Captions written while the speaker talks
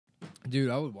Dude,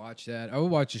 I would watch that. I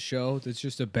would watch a show that's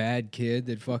just a bad kid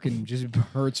that fucking just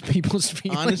hurts people's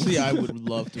feelings. Honestly, I would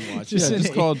love to watch Just that. an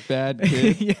It's called Bad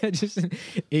Kid. yeah, just an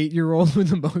 8-year-old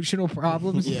with emotional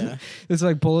problems. Yeah. It's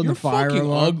like pulling You're the fire fucking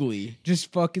alarm. ugly.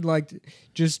 Just fucking like,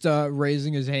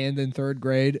 raising his hand in 3rd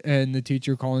grade and the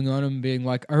teacher calling on him being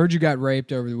like, I heard you got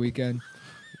raped over the weekend.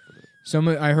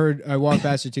 I walked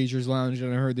past the teacher's lounge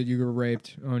and I heard that you were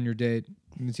raped on your date.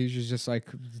 And the teacher's just like,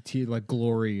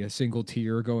 glory, a single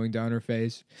tear going down her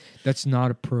face. That's not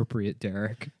appropriate,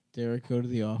 Derek. Derek, go to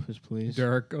the office, please.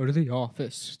 Derek, go to the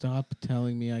office. Stop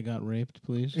telling me I got raped,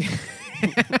 please.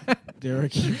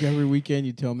 Derek, every weekend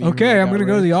you tell me. Okay, I'm going to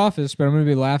go to the office. office, but I'm going to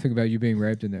be laughing about you being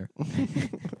raped in there.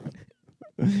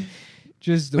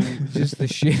 just the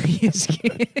shittiest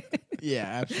kid.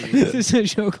 Yeah, absolutely. This is a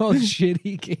show called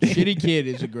Shitty Kid. Shitty Kid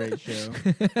is a great show.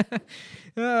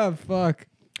 Oh, fuck.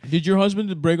 Did your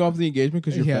husband break off the engagement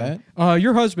because you're fat?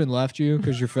 Your husband left you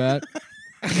because you're fat.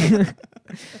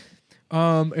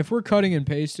 If we're cutting and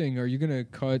pasting, are you gonna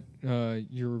cut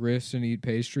your wrists and eat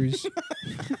pastries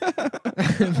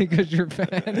because you're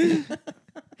fat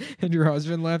and your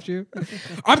husband left you?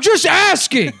 I'm just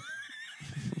asking.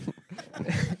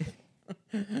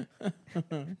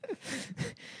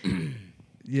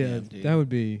 Yeah, Damn,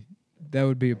 that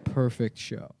would be a perfect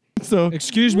show. So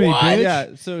Excuse me, bitch. yeah.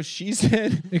 So she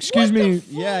said, Excuse me.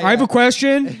 yeah, I have a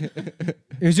question.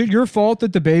 Is it your fault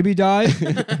that the baby died?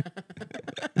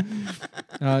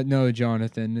 No,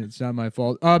 Jonathan, it's not my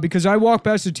fault. Because I walked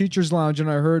past the teacher's lounge and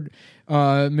I heard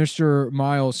Mr.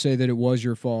 Miles say that it was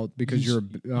your fault because you're a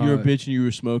bitch and you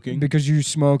were smoking. because you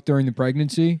smoked during the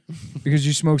pregnancy, because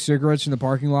you smoked cigarettes in the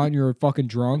parking lot and you were fucking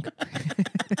drunk.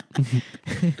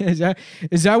 Is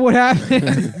that what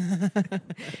happened?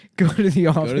 Go to the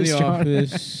office. Go to the Jonathan.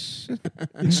 office.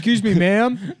 Excuse me,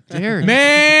 ma'am. Derek,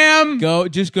 Ma'am.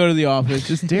 Just go to the office.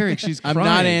 just Derek, she's I'm crying.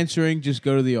 not answering. Just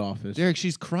go to the office. Derek,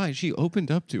 she's crying. She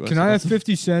opened up to us. Can I have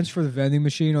 50 cents for the vending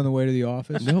machine on the way to the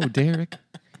office? No, Derek.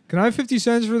 Can I have 50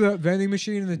 cents for the vending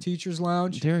machine in the teacher's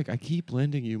lounge? Derek, I keep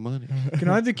lending you money. Can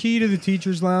I have the key to the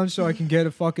teacher's lounge so I can get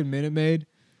a fucking Minute Maid?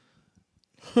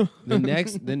 The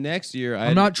next year,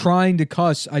 I'm not trying to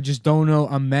cuss. I just don't know.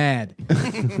 I'm mad.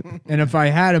 And if I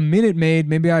had a Minute Maid,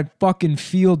 maybe I'd fucking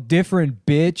feel different,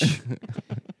 bitch.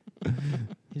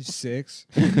 He's 6.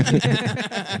 He's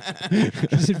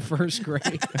in 1st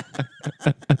grade.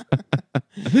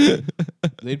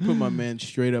 They'd put my man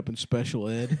straight up in special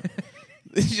ed.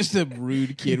 He's just a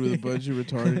rude kid with a bunch of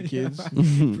retarded kids.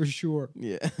 For sure.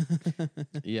 Yeah.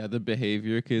 Yeah, the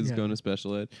behavior kids Yeah. going to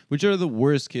special ed, which are the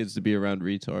worst kids to be around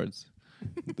retards.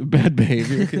 The bad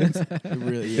behavior kids.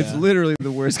 Really, It's yeah. literally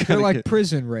the worst They're kind of like kid.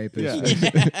 prison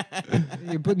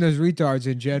rapists. You're putting those retards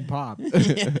in Jed Pop.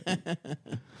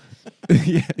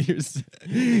 Yeah,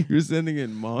 you're sending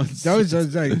in monsters. That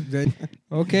was like,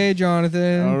 okay,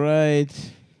 Jonathan. All right.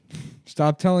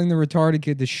 Stop telling the retarded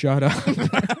kid to shut up.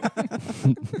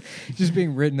 Just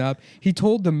being written up. He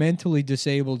told the mentally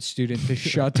disabled student to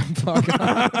shut the fuck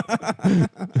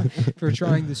up for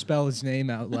trying to spell his name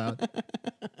out loud.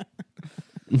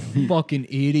 Fucking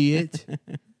idiot.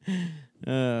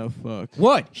 Oh, fuck.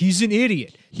 What? He's an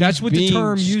idiot. That's what the being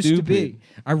term used to be. stupid.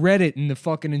 I read it in the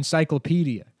fucking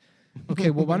encyclopedia. Okay,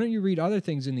 well, why don't you read other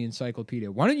things in the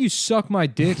encyclopedia? Why don't you suck my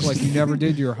dick like you never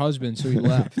did to your husband so he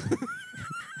left?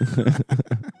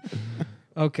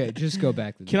 Okay, just go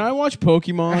back to Can I watch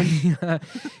Pokemon?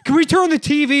 Can we turn the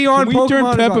TV on? Can we turn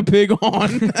Pokemon is Peppa on. Pig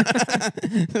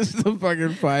on? This is the fucking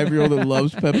 5-year-old that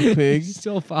loves Peppa Pig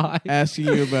Still 5. asking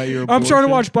you about your I'm trying to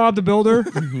abortion. watch Bob the Builder.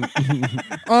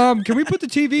 Can we put the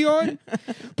TV on?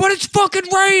 But it's fucking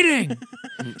raining.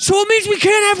 So it means we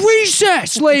can't have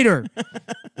recess later.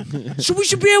 So we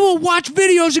should be able to watch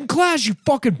videos in class, you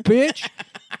fucking bitch.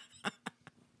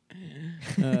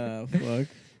 Fuck.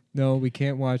 No, we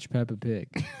can't watch Peppa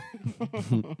Pig.